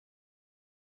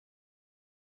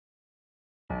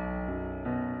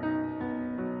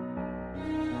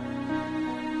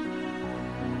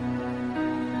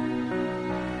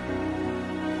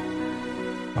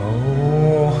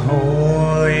Oh,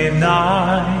 holy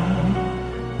night,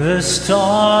 the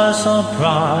stars are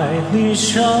brightly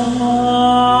shining.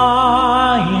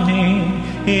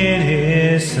 It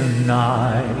is the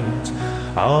night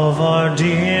of our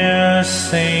dear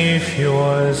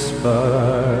Savior's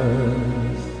birth.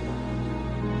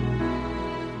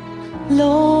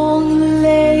 Long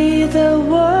lay the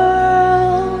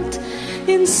world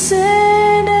in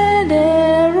sin and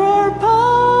error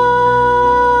pining,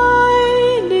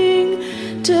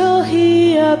 till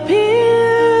He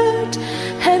appeared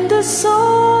and the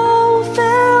soul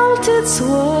felt its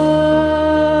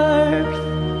worth.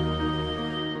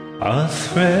 A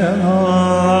thrill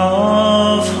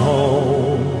of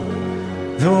hope,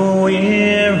 the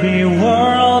weary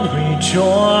world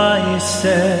rejoices,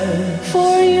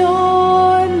 for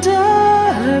yonder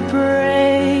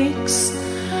breaks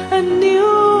a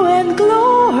new and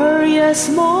glorious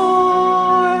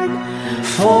morn.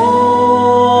 Fall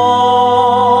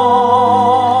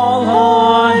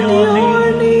on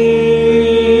your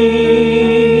knees,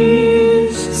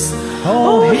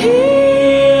 oh,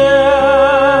 hear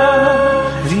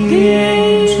the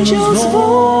angels'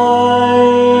 voices,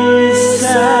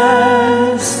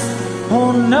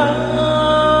 oh, night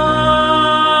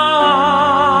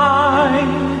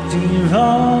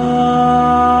divine,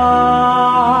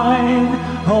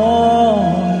 oh,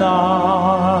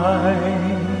 night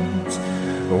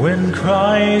when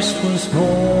Christ was born.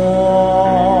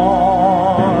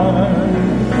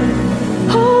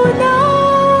 Oh,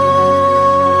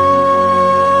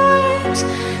 night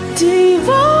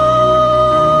divine,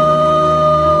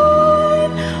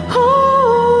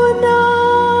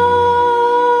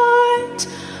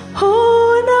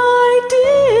 oh, night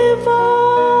divine.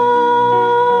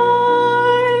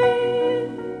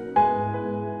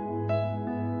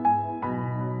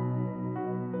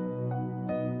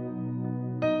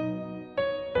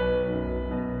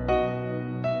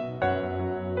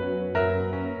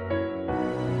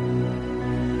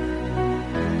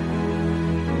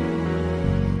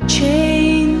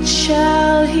 Chains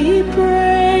shall He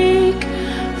break,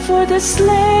 for the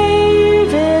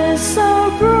slave is our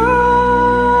brother.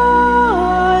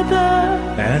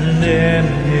 And in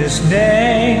His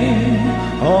name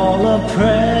all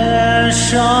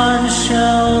oppression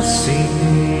shall cease.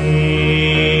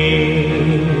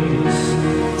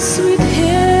 Sweet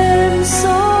hymns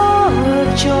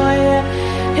of joy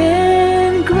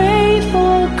in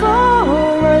grateful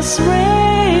chorus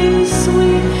raise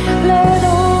we, let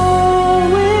all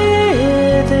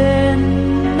within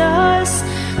us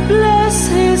bless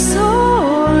His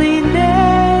holy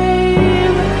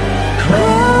name.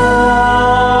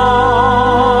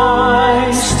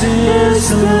 Christ is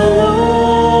the Lord.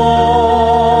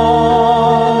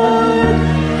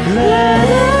 Let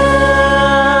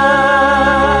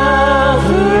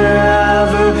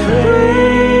ever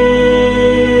praise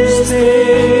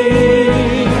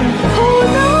Thee. Oh,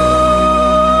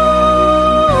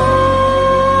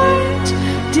 night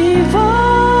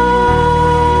divine,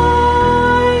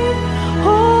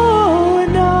 oh,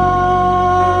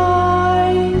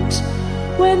 night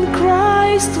when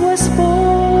Christ was born.